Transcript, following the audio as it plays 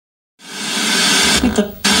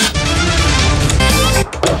Oh,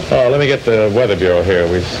 let me get the Weather Bureau here.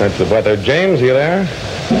 We sent the weather. James, you there?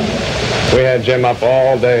 We had Jim up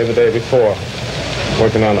all day the day before,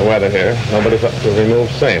 working on the weather here. Nobody's up to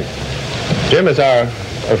remove same. Jim is our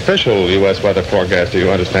official U.S. weather forecaster,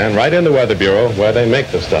 you understand, right in the Weather Bureau where they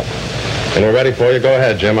make the stuff. And we're ready for you. Go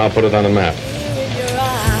ahead, Jim. I'll put it on the map.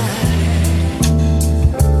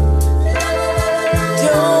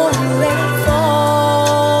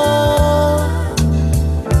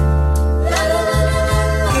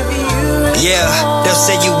 Yeah, they'll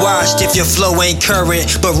say you washed if your flow ain't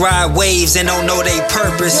current, but ride waves and don't know they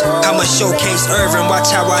purpose. I'ma showcase Irvin, watch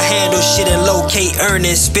how I handle shit and locate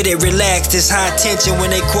earnings. Spit it relaxed, it's high tension when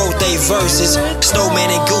they quote they verses. Snowman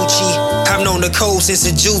and Gucci, I've known the code since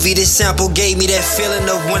a juvie. This sample gave me that feeling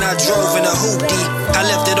of when I drove in a hoopty. I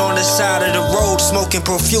left it on the side of the road, smoking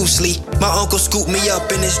profusely. My uncle scooped me up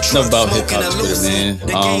in his truck, smoking a loose. Man.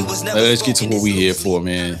 Let's get to what we here for,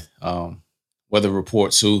 man. Weather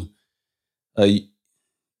Report 2.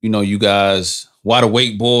 You know, you guys, Wide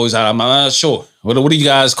Awake Boys. I'm not sure. What do you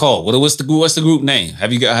guys call? What's the group name?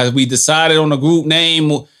 Have we decided on the group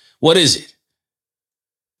name? What is it?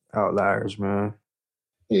 Outliers, man.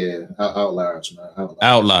 Yeah, Outliers, man.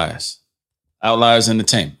 Outliers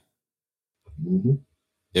Entertainment. Mm-hmm.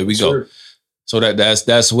 There we go. So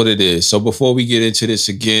that's what it is. So before we get into this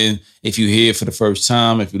again, if you're here for the first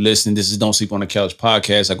time, if you're listening, this is Don't Sleep on the Couch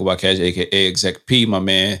podcast. I go by Cash, aka Exec P, my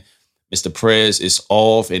man. Mr. Prez is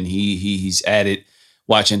off and he's at it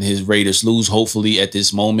watching his Raiders lose. Hopefully at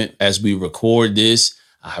this moment, as we record this,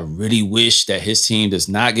 I really wish that his team does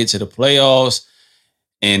not get to the playoffs.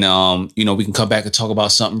 And, we can come back and talk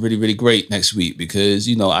about something really, really great next week because,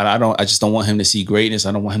 I just don't want him to see greatness.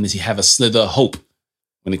 I don't want him to have a slither of hope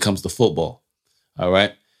when it comes to football. All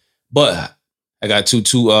right. But I got two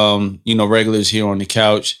regulars here on the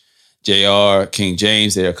couch, JR, King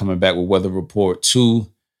James. They're coming back with Weather Report 2.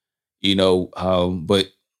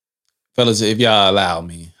 But fellas, if y'all allow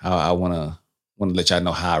me, I want to let y'all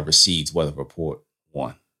know how I received Weather Report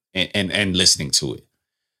 1 and listening to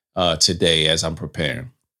it today as I'm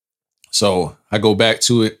preparing. So I go back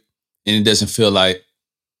to it and it doesn't feel like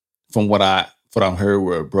from what I've heard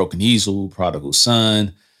were Broken Easel, Prodigal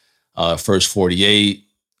Son, First 48,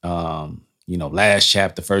 last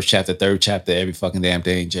chapter, first chapter, third chapter, every fucking damn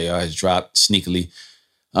thing JR has dropped sneakily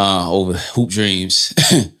over Hoop Dreams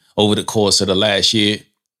over the course of the last year.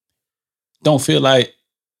 Don't feel like,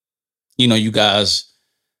 you guys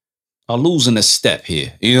are losing a step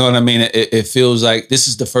here. You know what I mean? It feels like this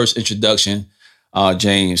is the first introduction,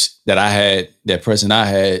 James, that present I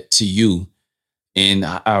had to you. And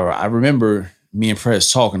I remember me and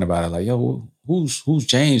Prez talking about it, like, yo, who's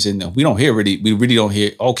James? And we really don't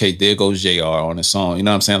hear, okay, there goes JR on the song. You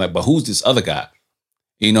know what I'm saying? Like, but who's this other guy?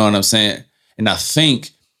 You know what I'm saying? And I think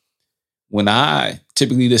when I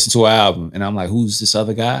typically listen to an album and I'm like, who's this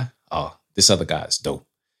other guy? Oh, this other guy is dope.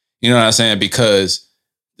 You know what I'm saying? Because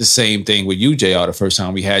the same thing with you, JR, the first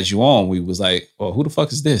time we had you on, we was like, well, who the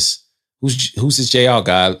fuck is this? Who's this JR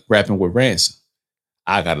guy rapping with Ransom?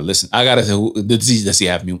 I got to listen. Does he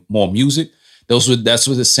have more music? That's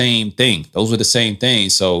the same thing. Those were the same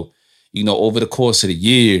things. So, over the course of the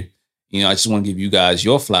year, I just want to give you guys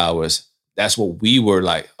your flowers. That's what we were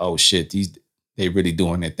like, oh shit, they really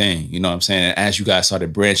doing their thing. You know what I'm saying? And as you guys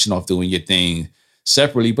started branching off doing your thing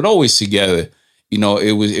separately, but always together,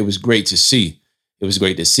 it was great to see. It was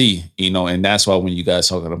great to see, and that's why when you guys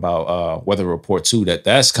talking about Weather Report 2,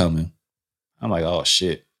 that's coming, I'm like, oh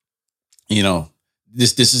shit.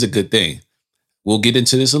 This is a good thing. We'll get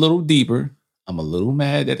into this a little deeper. I'm a little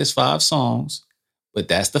mad that it's 5 songs, but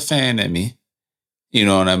that's the fan in me. You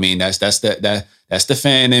know what I mean? That's the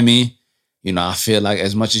fan in me. I feel like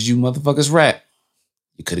as much as you motherfuckers rap,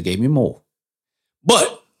 you could have gave me more.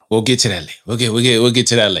 But we'll get to that later. We'll get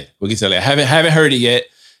to that later. I haven't heard it yet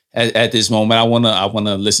at this moment. I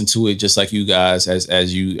wanna listen to it just like you guys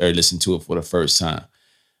as you are listening to it for the first time.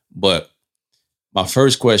 But my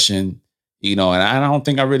first question, and I don't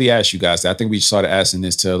think I really asked you guys. I think we started asking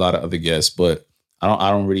this to a lot of other guests, but I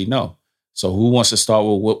don't really know. So who wants to start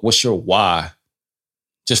with what's your why?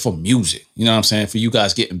 Just for music, you know what I'm saying? For you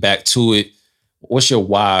guys getting back to it, what's your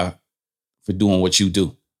why for doing what you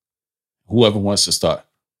do? Whoever wants to start.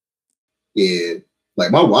 Yeah,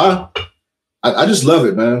 like my why, I just love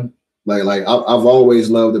it, man. Like I've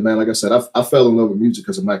always loved it, man. Like I said, I fell in love with music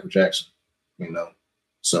because of Michael Jackson,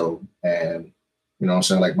 So, and what I'm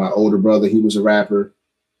saying? Like my older brother, he was a rapper.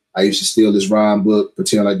 I used to steal his rhyme book,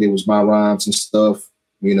 pretend like it was my rhymes and stuff,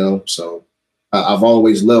 So I've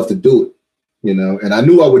always loved to do it. And I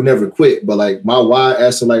knew I would never quit, but like my why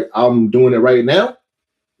as to like I'm doing it right now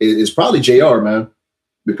it's probably JR, man.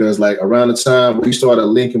 Because like around the time when he started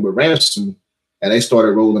linking with Ransom and they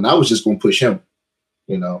started rolling, I was just gonna push him,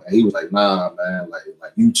 you know. And he was like, nah, man, like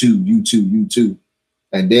you too.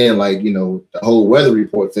 And then like, you know, the whole Weather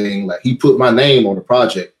Report thing, like he put my name on the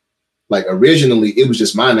project. Like originally it was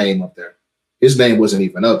just my name up there. His name wasn't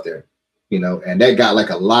even up there, you know, and that got like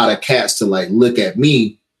a lot of cats to like look at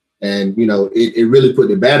me. And, you know, it really put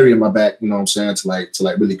the battery in my back, you know what I'm saying, to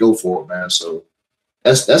like really go for it, man. So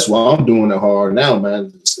that's why I'm doing it hard now,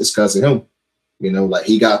 man. It's because of him. You know, like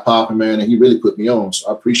he got popping, man, and he really put me on. So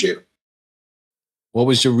I appreciate him. What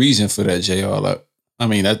was your reason for that, JR? Like, I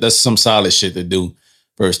mean, that's some solid shit to do,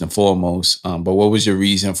 first and foremost. But what was your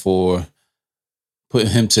reason for putting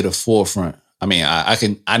him to the forefront? I mean,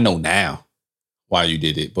 I know now why you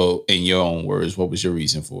did it, but in your own words, what was your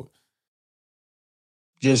reason for it?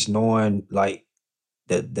 Just knowing like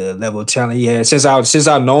the level of talent he had since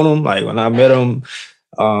I've known him. Like when I met him,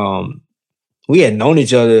 we had known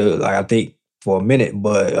each other like I think for a minute,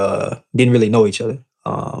 but didn't really know each other.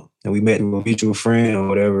 And we met through a mutual friend or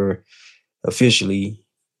whatever officially.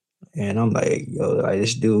 And I'm like, yo, like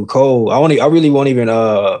this dude Cole. I really won't even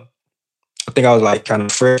I think I was like kind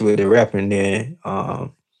of fresh with the rapping then.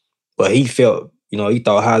 But he felt, you know, he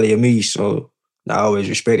thought highly of me. So I always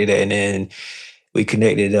respected that. And then we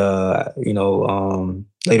connected you know,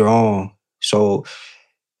 later on. So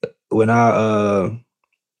when I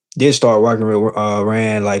did start working with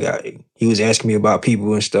Rand, like he was asking me about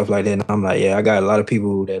people and stuff like that, and I'm like, yeah, I got a lot of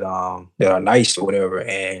people that are nice or whatever.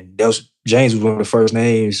 And James was one of the first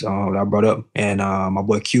names that I brought up, and my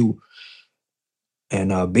boy Q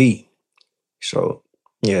and B. So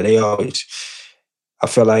yeah, they always. I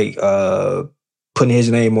felt like putting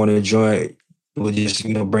his name on the joint would just,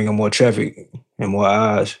 you know, bring him more traffic and more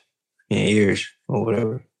eyes and ears or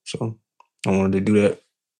whatever. So I wanted to do that.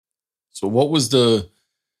 So what was the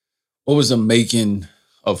making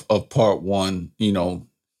of part one, you know,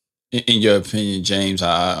 in your opinion, James?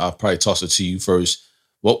 I'll probably toss it to you first.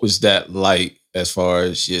 What was that like as far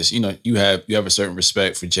as just, you know, you have a certain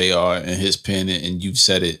respect for JR and his pen, and you've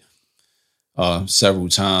said it several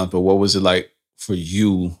times, but what was it like for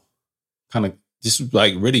you? Kind of just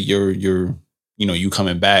like really your you know, you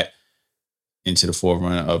coming back into the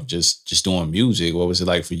forefront of just doing music. What was it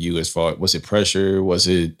like for you as far, was it pressure? Was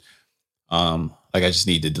it like I just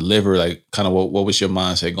need to deliver? Like kind of what was your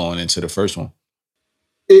mindset going into the first one?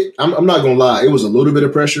 I'm not gonna lie, it was a little bit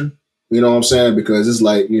of pressure, you know what I'm saying? Because it's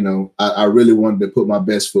like, you know, I really wanted to put my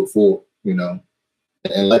best foot forward, you know.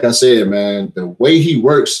 And like I said, man, the way he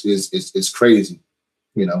works is crazy,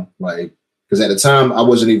 you know, like, because at the time I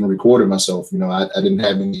wasn't even recording myself, you know, I didn't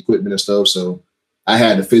have any equipment and stuff. So I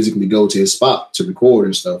had to physically go to his spot to record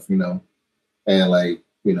and stuff, you know. And like,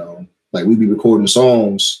 you know, like we'd be recording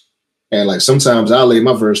songs and like sometimes I'll lay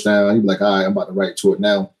my verse down. He'd be like, all right, I'm about to write to it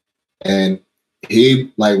now. And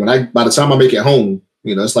he like by the time I make it home,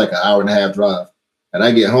 you know, it's like an hour and a half drive. And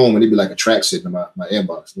I get home and it'd be like a track sitting in my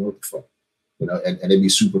inbox. You know, what the fuck? You know, and it'd be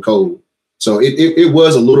super cold. So it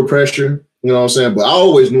was a little pressure, you know what I'm saying? But I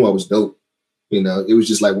always knew I was dope. You know, it was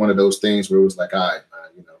just like one of those things where it was like, all right, man,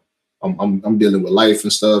 you know, I'm dealing with life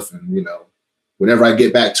and stuff. And, you know, whenever I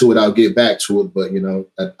get back to it, I'll get back to it. But, you know,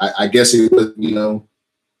 I guess it was, you know,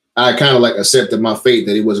 I kind of like accepted my fate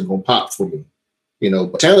that it wasn't going to pop for me, you know.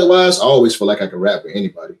 But talent-wise, I always feel like I could rap with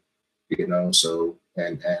anybody, you know. So,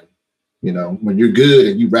 and you know, when you're good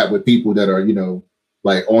and you rap with people that are, you know,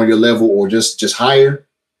 like on your level or just higher,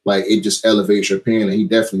 like it just elevates your pen. And he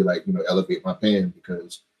definitely like, you know, elevate my pen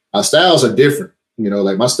because our styles are different. You know,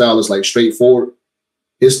 like my style is like straightforward.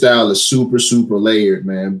 His style is super, super layered,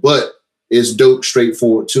 man. But it's dope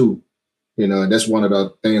straightforward too. You know, and that's one of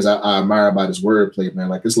the things I admire about his wordplay, man.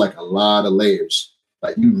 Like it's like a lot of layers.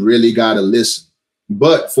 Like you really gotta listen.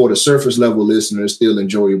 But for the surface level listener, it's still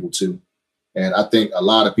enjoyable too. And I think a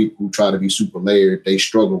lot of people who try to be super layered, they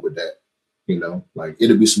struggle with that. You know, like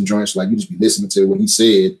it'll be some joints like you just be listening to what he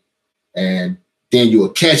said, and then you'll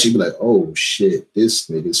catch it, be like, oh shit, this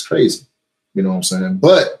nigga's crazy. You know what I'm saying?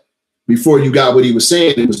 But before you got what he was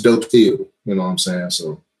saying, it was dope still. You know what I'm saying?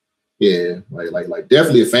 So yeah, like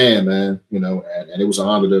definitely a fan, man. You know, and it was an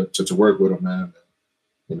honor to work with him, man.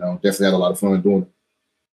 You know, definitely had a lot of fun doing it.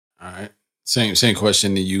 All right. Same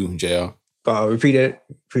question to you, JL. Repeat that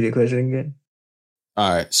question again. All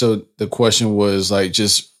right. So the question was like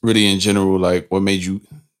just really in general, like what made you,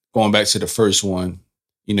 going back to the first one,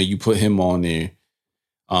 you know, you put him on there.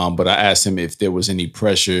 But I asked him if there was any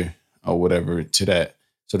pressure or whatever to that.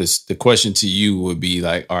 So the question to you would be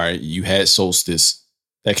like, all right, you had Solstice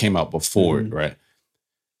that came out before it, right?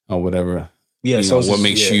 Or whatever. Yeah. You know, what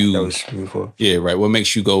makes you, that was before. Yeah, right. What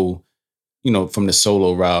makes you go from the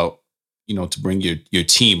solo route, to bring your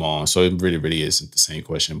team on? So it really, really isn't the same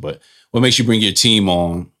question, but what makes you bring your team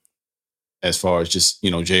on as far as just,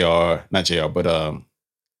 not JR, but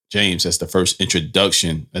James, that's the first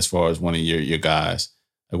introduction as far as one of your guys.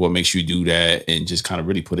 Like, what makes you do that and just kind of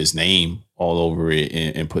really put his name all over it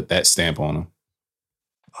and put that stamp on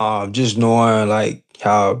him? Just knowing like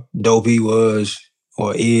how dope he was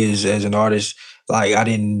or is as an artist. Like I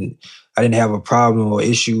didn't have a problem or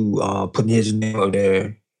issue putting his name up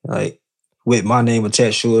there, like with my name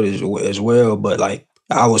attached to it as well. But like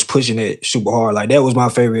I was pushing it super hard. Like that was my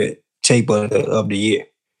favorite tape of the year.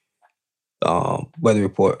 Weather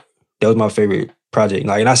Report. That was my favorite project.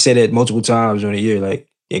 Like, and I said it multiple times during the year, like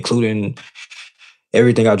including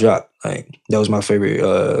everything I dropped. Like that was my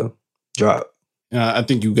favorite drop. Yeah, I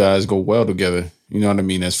think you guys go well together. You know what I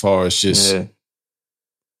mean? As far as just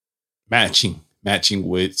matching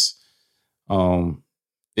wits. I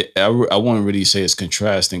wouldn't really say it's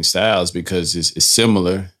contrasting styles because it's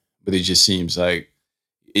similar, but it just seems like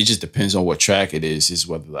it just depends on what track it is. Is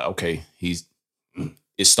whether like, okay,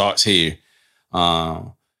 it starts here.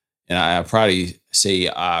 And I probably say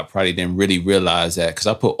I probably didn't really realize that because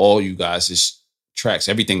I put all you guys' tracks,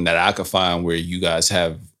 everything that I could find where you guys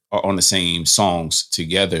are on the same songs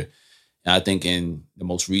together. And I think in the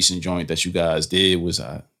most recent joint that you guys did was,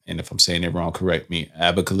 and if I'm saying it wrong, correct me,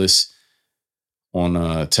 Abacus on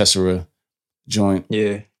Tessera joint.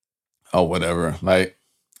 Yeah. Or whatever. Like,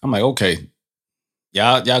 I'm like, okay,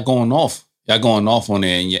 y'all going off. Y'all going off on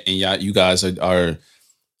it, and you guys are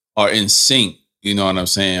in sync. You know what I'm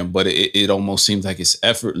saying? But it almost seems like it's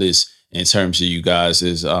effortless in terms of you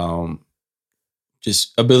guys'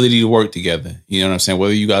 just ability to work together. You know what I'm saying?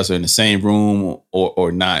 Whether you guys are in the same room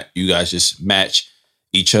or not, you guys just match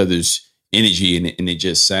each other's energy and it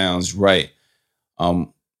just sounds right.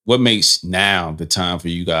 What makes now the time for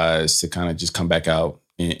you guys to kind of just come back out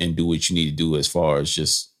and do what you need to do as far as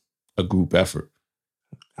just a group effort?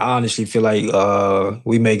 I honestly feel like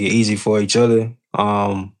we make it easy for each other.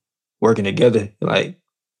 Working together, like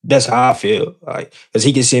that's how I feel. Like, cause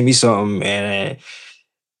he can send me something and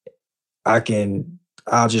I'll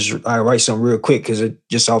write something real quick because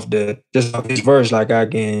just off his verse, like I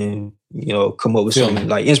can come up with some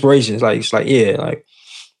like inspirations. Like it's like like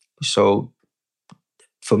so.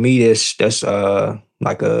 For me, that's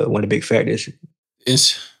like one of the big factors. I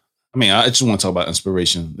just want to talk about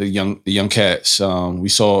inspiration. The young cats. We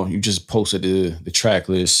saw you just posted the track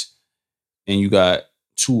list, and you got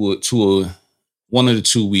one of the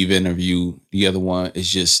two we've interviewed. The other one is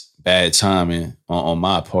just bad timing on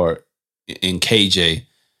my part in KJ.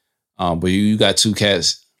 But you got two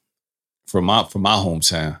cats from my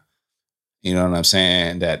hometown. You know what I'm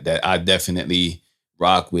saying? That I definitely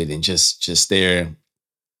rock with and just there.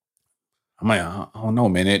 I'm like, I don't know,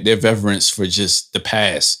 man. They're reverence for just the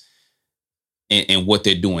past and what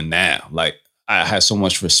they're doing now. Like, I have so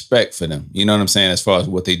much respect for them. You know what I'm saying? As far as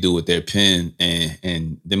what they do with their pen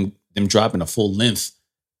and them dropping a full length.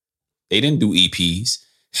 They didn't do EPs.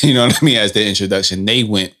 You know what I mean? As their introduction, they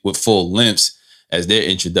went with full lengths as their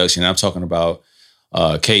introduction. I'm talking about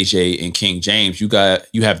KJ and King James. You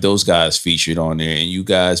have those guys featured on there, and you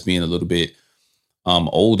guys being a little bit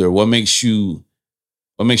older. What makes you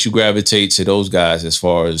gravitate to those guys as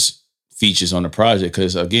far as features on the project?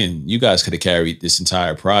 Because again, you guys could have carried this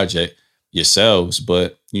entire project yourselves,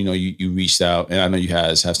 but you reached out, and I know you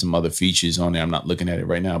guys have some other features on there. I'm not looking at it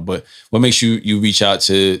right now, but what makes you reach out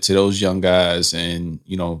to those young guys and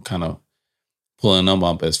kind of pulling them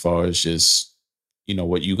up as far as just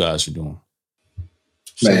what you guys are doing?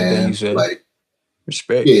 Man, like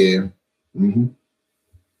respect. Yeah. Mm-hmm.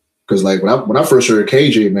 Because like when I first heard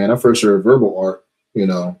KJ, man, I first heard Verbal Art. I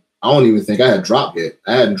don't even think I had dropped yet.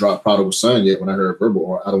 I hadn't dropped Prodigal Son yet when I heard Verbal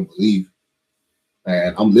Art. I don't believe.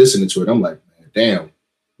 And I'm listening to it. I'm like, man, damn.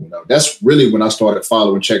 That's really when I started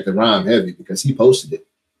following Check the Rhyme heavy because he posted it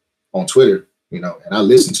on Twitter, and I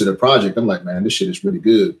listened to the project. I'm like, man, this shit is really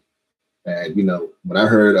good. And, when I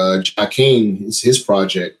heard Ja King, his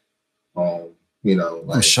project,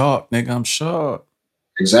 I'm shocked, nigga. I'm shocked.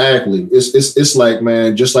 Exactly. It's like,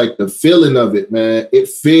 man, just like the feeling of it, man. It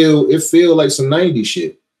feel like some 90s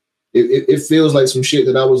shit. It feels like some shit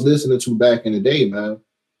that I was listening to back in the day, man.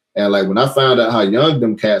 And like when I found out how young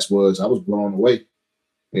them cats was, I was blown away.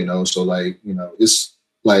 So like, it's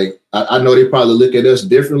like I know they probably look at us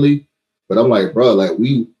differently, but I'm like, bro, like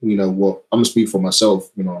we, well, I'm gonna speak for myself,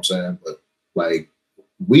 you know what I'm saying? But like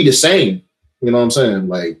we the same, you know what I'm saying?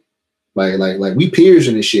 Like we peers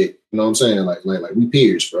in this shit. You know what I'm saying? Like we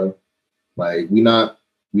peers, bro. Like we not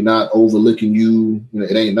overlooking you.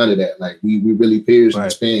 It ain't none of that. Like we really peers in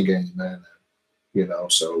this pen game, man. you know.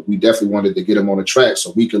 So we definitely wanted to get him on the track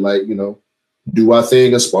so we could, like, you know, do our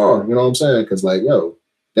thing and spar. You know what I'm saying? Because, like, yo,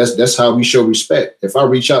 that's how we show respect. If I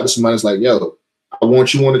reach out to somebody that's like, yo, I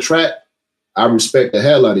want you on the track, I respect the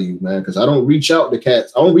hell out of you, man. Because I don't reach out to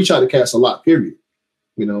cats. I don't reach out to cats a lot, period.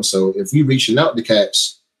 You know, so if we reaching out to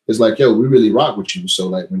cats, it's like, yo, we really rock with you. So,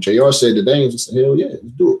 like, when JR said the names, I said, hell yeah, let's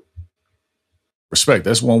do it. Respect.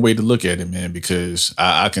 That's one way to look at it, man, because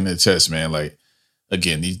I can attest, man, like,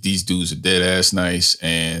 again, these dudes are dead ass nice.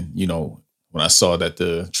 And, you know, when I saw that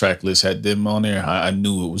the track list had them on there, I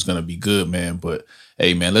knew it was going to be good, man. But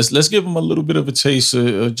hey, man, let's give them a little bit of a taste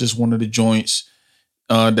of just one of the joints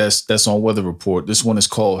that's on Weather Report. This one is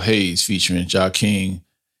called Haze, featuring Ja King,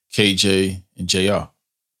 KJ, and JR.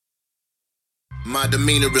 My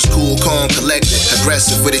demeanor is cool, calm, collected,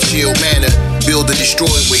 aggressive with a chill manner. Build and destroy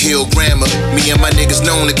with hill grammar. Me and my niggas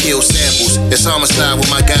known to kill samples. It's homicide when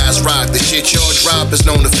my guys rock. The shit y'all drop is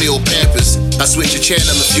known to fill pampers. I switch the channel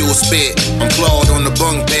and fuel spit. I'm clawed on the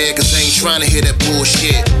bunk bed cause I ain't trying to hear that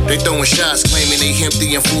bullshit. They throwing shots claiming they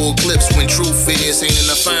empty and full clips when truth is ain't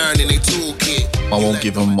enough iron in they toolkit. I won't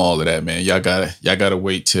give them all of that, man. Y'all gotta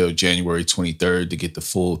wait till January 23rd to get the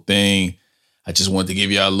full thing. I just wanted to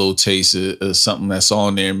give y'all a little taste of something that's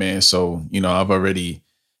on there, man. So, you know, I've already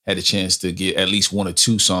had a chance to get at least one or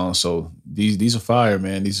two songs. So these are fire,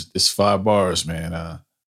 man. It's 5 bars, man.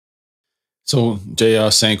 So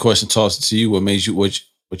JR, same question tossed to you. What made you what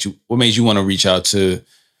made you want to reach out to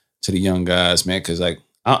the young guys, man? Because like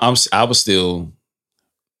I was still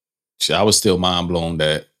mind blown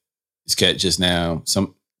that this cat just now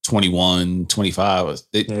some 21, 25.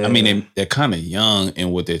 I mean, they're kind of young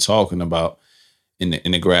in what they're talking about.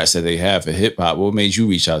 In the grasp that they have for hip hop. What made you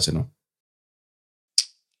reach out to them?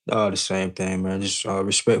 The same thing, man. Just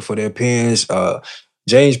respect for their opinions.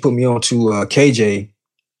 James put me on to KJ,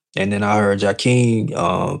 and then I heard Jakeem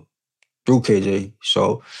through KJ.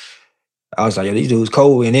 So I was like, yo, these dudes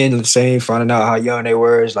cool. And then the same, finding out how young they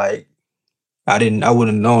were, it's like I wouldn't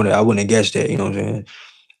have known it. I wouldn't have guessed that, you know what I'm saying?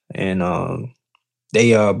 And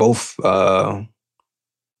they both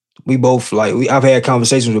we both I've had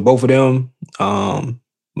conversations with both of them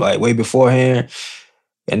like way beforehand,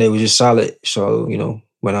 and they were just solid. So, you know,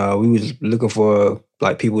 when we was looking for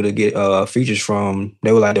like people to get features from,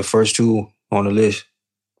 they were like the first 2 on the list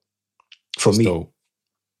for me. Dope.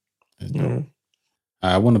 That's dope.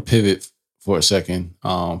 I want to pivot for a second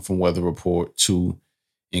from Weather Report to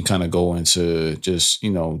and kind of go into just,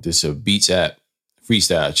 you know, this Beats app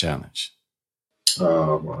freestyle challenge.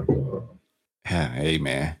 Oh my God. Hey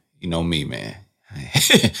man, you know me, man.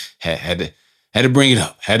 had to bring it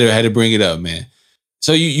up. Had to bring it up, man.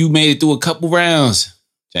 So you made it through a couple rounds,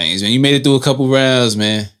 James, man. You made it through a couple rounds,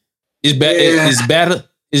 man. Is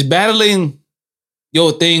battling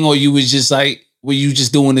your thing, or you was just like, were you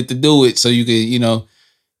just doing it to do it so you could, you know,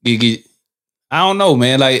 get I don't know,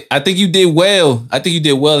 man. Like, I think you did well.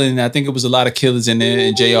 And I think it was a lot of killers in there.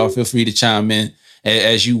 And JR, feel free to chime in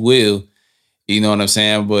as you will. You know what I'm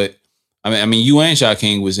saying? But I mean, you and Shaw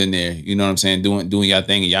King was in there. You know what I'm saying? Doing y'all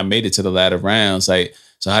thing, and y'all made it to the latter rounds. Like,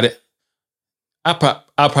 so how did I'll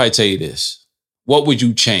probably tell you this? What would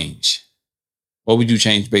you change? What would you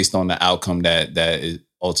change based on the outcome that is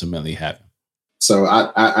ultimately happened? So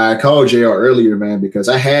I called JR earlier, man, because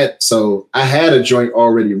I had a joint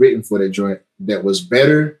already written for that joint that was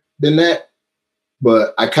better than that,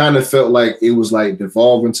 but I kind of felt like it was like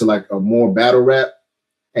devolving to like a more battle rap,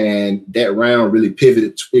 and that round really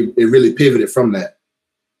pivoted. It really pivoted from that.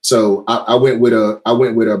 So I went with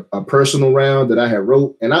a personal round that I had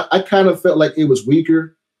wrote, and I kind of felt like it was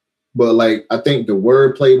weaker, but like I think the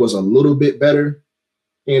wordplay was a little bit better,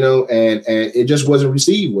 you know, and it just wasn't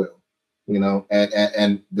received well. You know,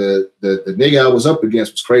 and the nigga I was up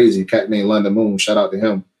against was crazy. A cat named London Moon. Shout out to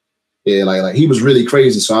him. Yeah, like he was really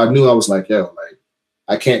crazy. So I knew I was like, yo, like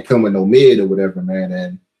I can't come with no mid or whatever, man.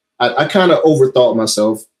 And I kind of overthought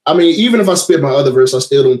myself. I mean, even if I spit my other verse, I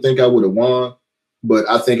still don't think I would have won. But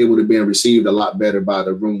I think it would have been received a lot better by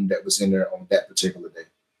the room that was in there on that particular day.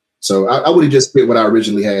 So I would have just spit what I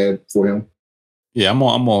originally had for him. Yeah, I'm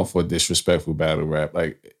all for disrespectful battle rap.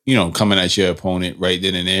 Like, you know, coming at your opponent right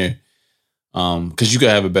then and there. Because you could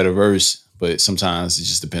have a better verse, but sometimes it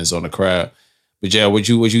just depends on the crowd. But yeah, what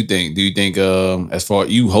you think? Do you think as far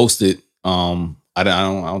you hosted? I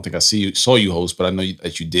don't think I saw you host, but I know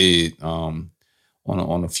that you did on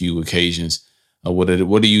a few occasions. What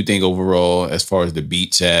do you think overall as far as the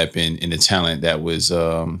Beats app and the talent that was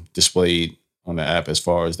displayed on the app as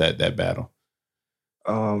far as that battle?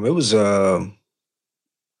 It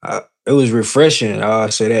was refreshing.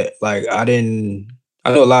 I'll say that. Like I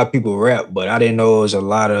know a lot of people rap, but I didn't know it was a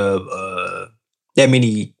lot of that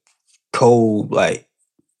many cold like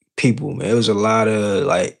people, man. It was a lot of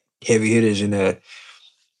like heavy hitters in there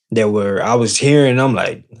that were I was hearing. I'm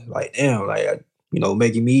like damn, like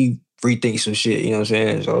making me rethink some shit. You know what I'm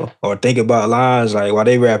saying? So or think about lines like while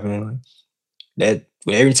they rapping. Like, that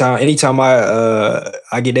anytime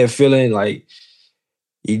I get that feeling like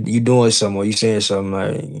you doing something or you saying something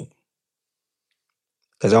like.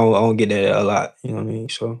 Cause I don't get that a lot, you know what I mean.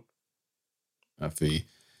 So I feel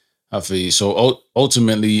you. So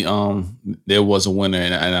ultimately, there was a winner,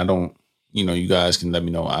 and I don't, you guys can let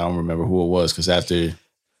me know. I don't remember who it was because after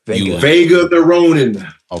Vega the Ronin.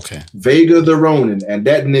 Okay. Vega the Ronin, and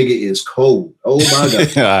that nigga is cold. Oh my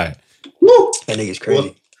god! All right. Woo! That nigga's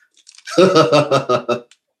crazy.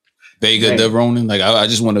 Vega the Ronin. Like I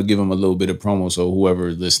just want to give him a little bit of promo, so whoever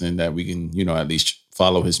is listening, that we can, at least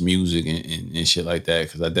follow his music and shit like that.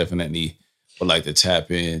 Because I definitely would like to tap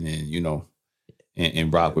in and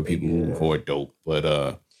and rock with people who are dope.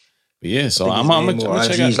 But yeah. So I'm gonna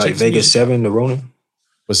check out like Vega 7 the Ronin.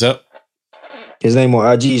 What's up? His name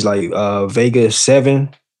on IG is like Vega 7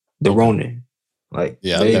 the Ronin. Like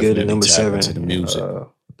Vega the number 7 to the music.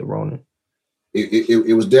 The Ronin.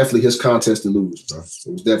 It was definitely his contest to lose, bro.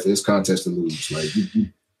 It was definitely his contest to lose. Like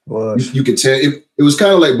you could tell it was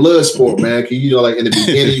kind of like blood sport, man. Like in the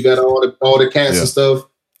beginning you got all the cats and stuff,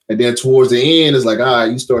 and then towards the end it's like, all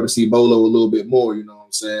right, you start to see Bolo a little bit more. You know what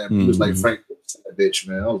I'm saying? He was like Frank, that bitch,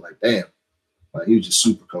 man. I was like, damn, like he was just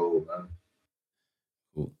super cold, man.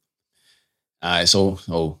 Cool. All right,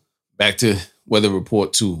 so back to Weather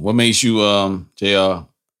Report 2. What made you, JR?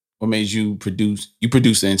 What made you produce? You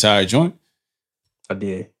produced the entire joint? I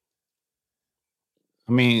did.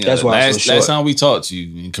 I mean, that's why last time we talked to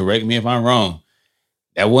you, and correct me if I'm wrong,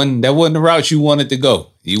 that wasn't the route you wanted to go.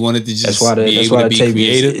 You wanted to just be able to be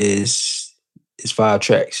creative. Is 5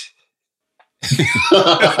 tracks.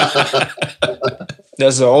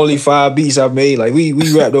 That's the only 5 beats I made. Like we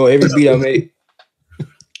rapped on every beat I made.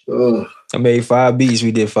 I made 5 beats.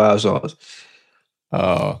 We did 5 songs.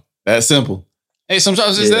 Oh, that's simple. Hey,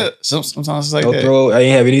 sometimes it's that. Sometimes it's like that. I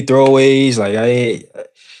ain't have any throwaways. Like I ain't.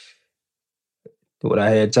 What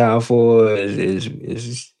I had time for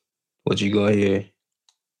is what you gonna hear.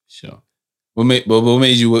 Sure. What made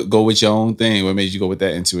you go with your own thing? What made you go with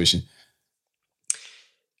that intuition?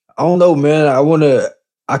 I don't know, man.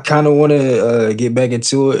 I kind of want to get back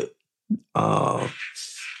into it. I'm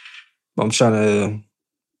trying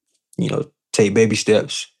to, take baby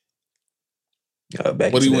steps.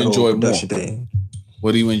 Back what do you enjoy more? Thing.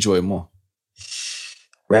 What do you enjoy more?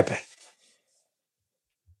 Rapping.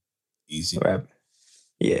 Easy. Rapping.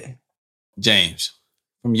 Yeah. James,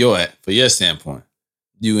 for your standpoint,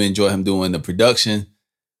 do you enjoy him doing the production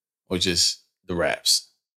or just the raps?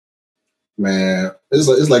 Man,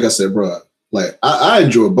 it's like I said, bro. Like I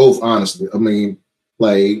enjoy both, honestly. I mean,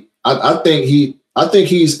 like I think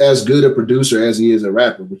he's as good a producer as he is a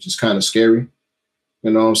rapper, which is kind of scary.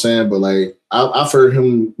 You know what I'm saying? But like I've heard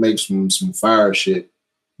him make some fire shit.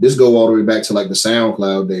 This go all the way back to like the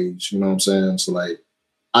SoundCloud days. You know what I'm saying? So like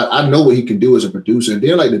I know what he can do as a producer. And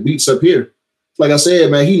then like the beats up here, like I said,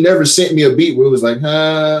 man, he never sent me a beat where it was like,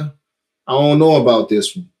 I don't know about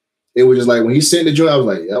this one. It was just like when he sent the joint, I was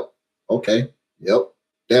like, yep, okay, yep,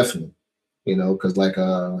 definitely. Because like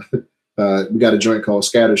we got a joint called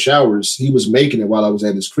Scattered Showers. He was making it while I was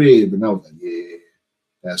at his crib, and I was like, yeah,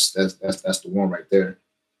 that's the one right there.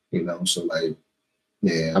 So like,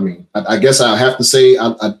 yeah, I mean, I guess I have to say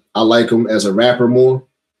I like him as a rapper more,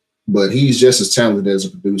 but he's just as talented as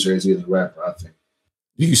a producer as he is a rapper, I think.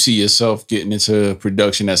 Do you see yourself getting into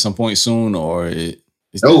production at some point soon, or is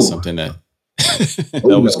that something that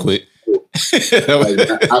was quick?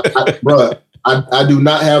 I do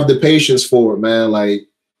not have the patience for it, man. Like,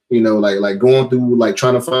 like going through, like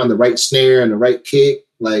trying to find the right snare and the right kick.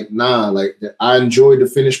 Like, nah, like I enjoy the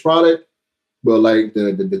finished product, but like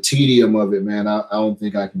the tedium of it, man, I don't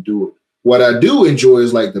think I can do it. What I do enjoy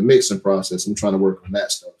is like the mixing process. I'm trying to work on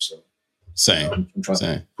that stuff. So same. I'm trying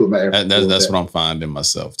to put my effort. That's what I'm finding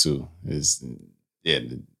myself too. Is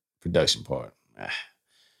the production part.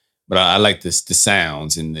 But I like the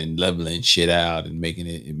sounds and leveling shit out and making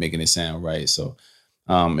it sound right. So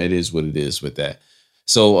it is what it is with that.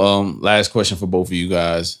 So last question for both of you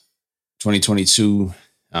guys. 2022.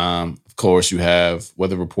 Of course, you have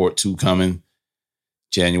Weather Report 2 coming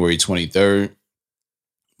January 23rd.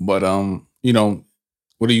 But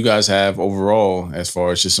what do you guys have overall as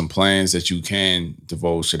far as just some plans that you can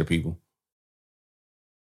divulge to the people?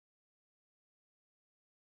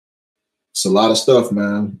 It's a lot of stuff,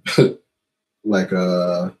 man. Like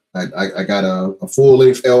I got a full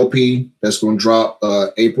length LP that's gonna drop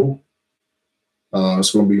April.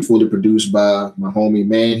 It's going to be fully produced by my homie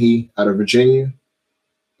Manhe out of Virginia.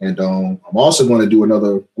 And I'm also going to do I'm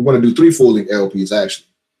going to do 3 full-length LPs, actually.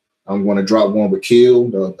 I'm going to drop one with Kill,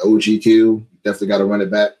 the OG Kill. Definitely got to run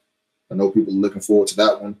it back. I know people are looking forward to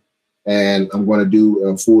that one. And I'm going to do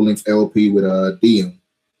a full-length LP with Diem,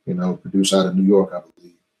 produced out of New York, I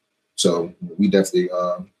believe. So we definitely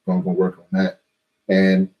going to work on that.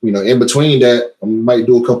 And, in between that, I might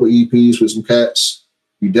do a couple EPs with some cats.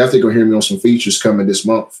 You definitely going to hear me on some features coming this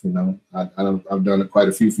month. I've done quite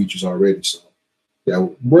a few features already. So, yeah,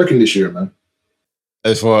 working this year, man.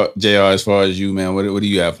 As far as you, man, what do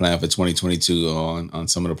you have planned for 2022 on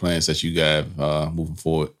some of the plans that you got moving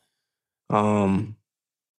forward?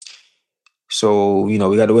 So, we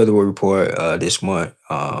got the weather report this month.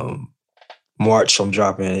 March, I'm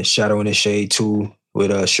dropping Shadow in the Shade 2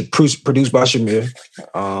 with produced by Shamir.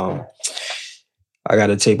 I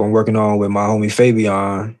got a tape I'm working on with my homie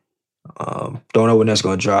Fabian. Don't know when that's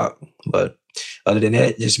gonna drop, but other than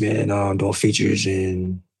that, just been doing features,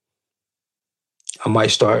 and I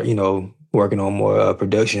might start, working on more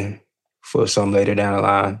production for some later down the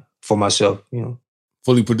line for myself.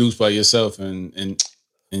 Fully produced by yourself and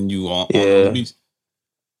you on yeah. the beats.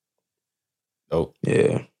 Oh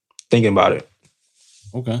yeah, thinking about it.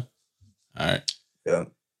 Okay, all right. Yeah.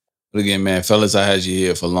 But again, man, fellas, I had you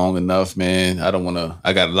here for long enough, man. I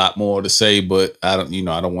got a lot more to say, but I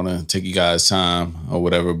don't want to take you guys' time or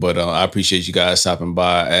whatever. But I appreciate you guys stopping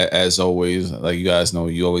by as always. Like you guys know,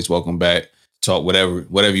 you always welcome back. Talk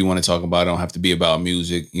whatever you want to talk about. It don't have to be about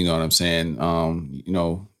music. You know what I'm saying?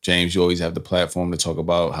 James, you always have the platform to talk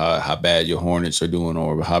about how bad your Hornets are doing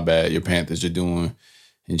or how bad your Panthers are doing.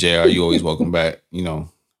 And JR, you always welcome back,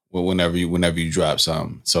 whenever you drop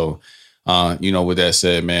something. So, with that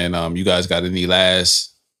said, man, you guys got any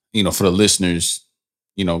last, for the listeners,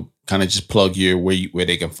 kind of just plug where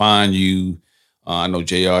they can find you. I know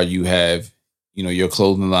JR, you have, your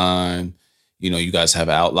clothing line, you guys have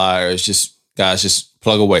Outliers. Just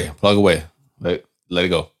plug away. Let it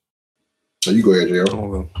go. So you go ahead, JR.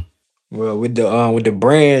 Well, with the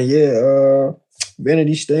brand,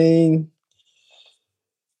 Vanity Stain.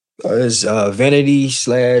 It's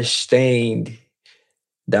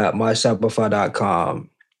vanity/stained.myshopify.com.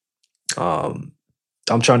 I'm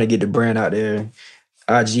trying to get the brand out there.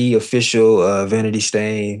 IG official Vanity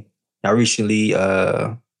Stain. I recently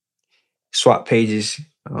swapped pages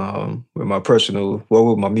with my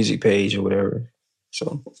with my music page or whatever.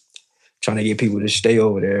 So trying to get people to stay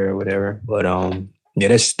over there or whatever. But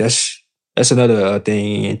that's another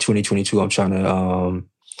thing in 2022 I'm trying to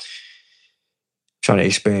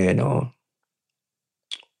expand on.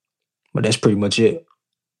 But that's pretty much it.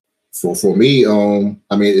 For me,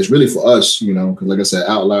 it's really for us, because like I said,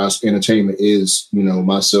 Outliers Entertainment is,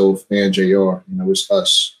 myself and JR, it's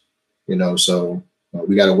us, so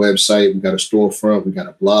we got a website, we got a storefront, we got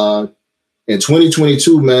a blog. In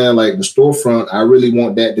 2022, man, like the storefront, I really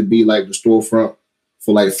want that to be like the storefront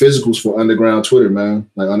for like physicals for underground Twitter, man,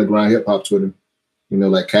 like underground hip hop Twitter,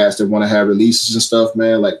 like cats that want to have releases and stuff,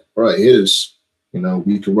 man, like, bro, hit us,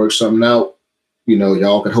 we could work something out.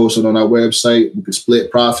 Y'all could host it on our website. We could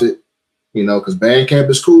split profit, because Bandcamp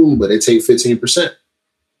is cool, but they take 15%,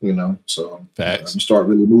 so facts. Start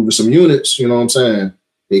really moving some units, you know what I'm saying?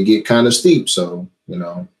 They get kind of steep. So,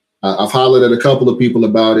 I've hollered at a couple of people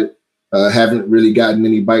about it. Haven't really gotten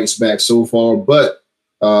any bites back so far, but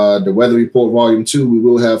the Weather Report Volume 2, we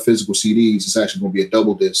will have physical CDs. It's actually going to be a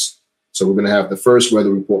double disc. So we're going to have the first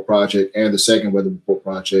Weather Report project and the second Weather Report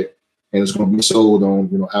project, and it's going to be sold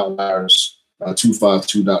on, Outliers.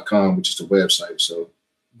 252.com, which is the website. So,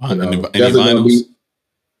 any vinyls?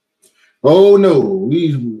 Oh no,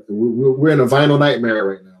 we're in a vinyl nightmare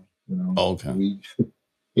right now. Oh, okay.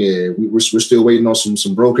 We're still waiting on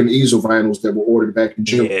some broken easel vinyls that were ordered back in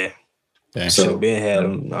June. Yeah, so Ben had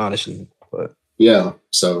them honestly, but yeah.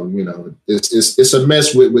 So it's a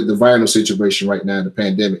mess with the vinyl situation right now in the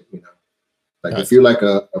pandemic. Like if you're like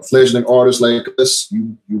a fledgling artist like us,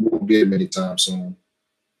 you won't get them anytime soon.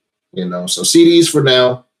 So CDs for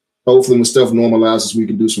now. Hopefully when stuff normalizes, we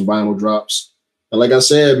can do some vinyl drops. And like I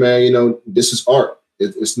said, man, this is art.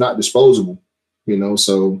 It's not disposable,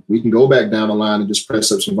 so we can go back down the line and just press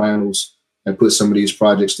up some vinyls and put some of these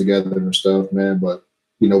projects together and stuff, man. But,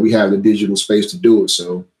 we have the digital space to do it.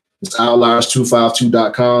 So it's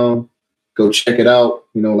outliers252.com. Go check it out.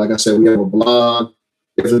 Like I said, we have a blog.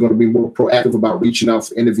 If we're going to be more proactive about reaching out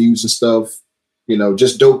for interviews and stuff,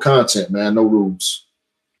 just dope content, man. No rules.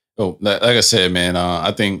 Oh, like I said, man,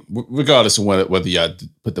 I think regardless of whether y'all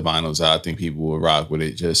put the vinyls out, I think people will rock with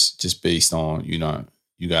it just based on,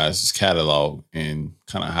 you guys' catalog and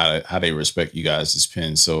kind of how they respect you guys'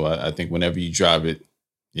 pen. So I think whenever you drop it,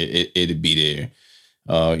 it'll be there.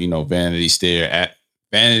 Vanity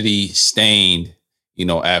Stained,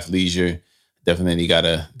 Athleisure. Definitely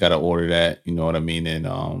gotta order that. You know what I mean? And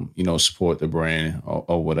support the brand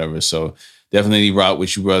or whatever. So definitely rock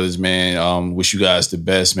with you brothers, man. Wish you guys the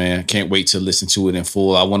best, man. Can't wait to listen to it in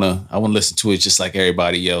full. I wanna listen to it just like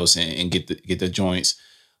everybody else and get the joints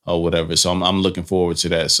or whatever. So I'm looking forward to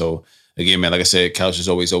that. So again, man, like I said, Couch is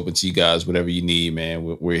always open to you guys. Whatever you need,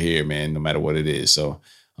 man, we're here, man, no matter what it is. So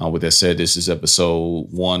with that said, this is episode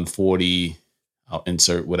 140. I'll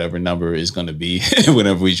insert whatever number is going to be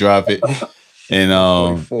whenever we drop it. And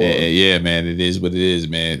yeah, man, it is what it is,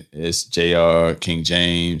 man. It's JR, King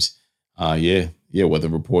James. Weather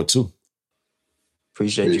Report too.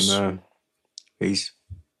 Appreciate you, man. Peace.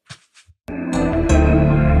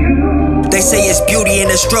 They say it's beauty in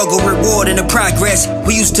the struggle, reward in the progress.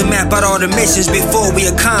 We used to map out all the missions before we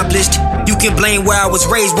accomplished. You can blame where I was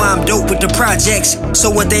raised, why I'm dope with the projects. So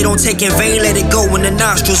what they don't take in vain, let it go in the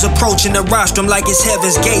nostrils. Approaching the rostrum like it's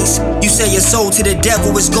heaven's gates. You sell your soul to the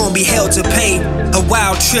devil, it's gonna be hell to pay. A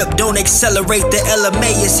wild trip, don't accelerate the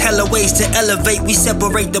LMA. It's hella ways to elevate. We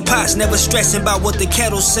separate the pots, never stressing about what the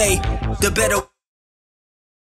kettle say. The better